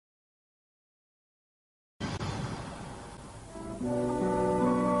Harry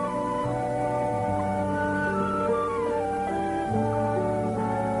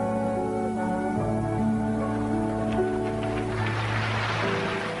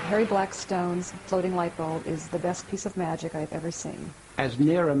Blackstone's floating light bulb is the best piece of magic I've ever seen. As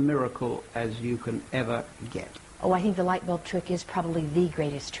near a miracle as you can ever get. Oh, I think the light bulb trick is probably the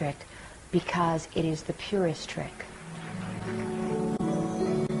greatest trick because it is the purest trick.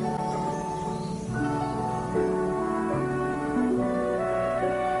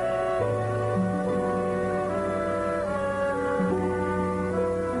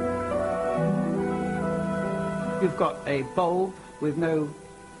 You've got a bulb with no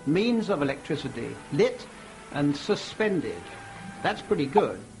means of electricity, lit and suspended. That's pretty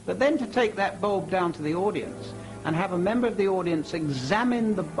good. But then to take that bulb down to the audience and have a member of the audience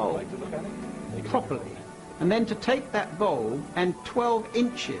examine the bulb properly, and then to take that bulb and 12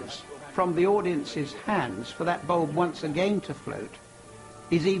 inches from the audience's hands for that bulb once again to float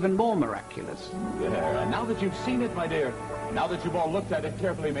is even more miraculous. There, and now that you've seen it, my dear, now that you've all looked at it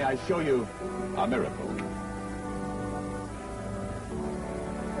carefully, may I show you a miracle?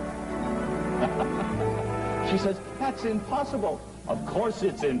 She says, that's impossible. Of course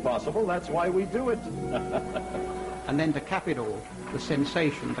it's impossible. That's why we do it. And then to cap it all, the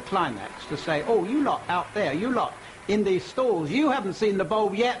sensation, the climax, to say, oh, you lot out there, you lot in these stalls, you haven't seen the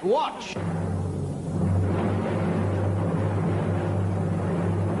bulb yet, watch!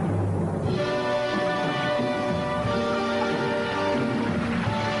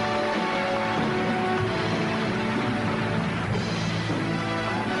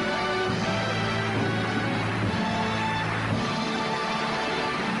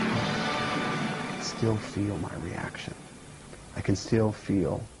 Still feel my reaction. I can still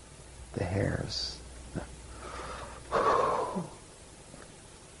feel the hairs.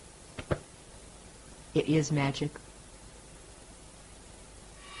 It is magic.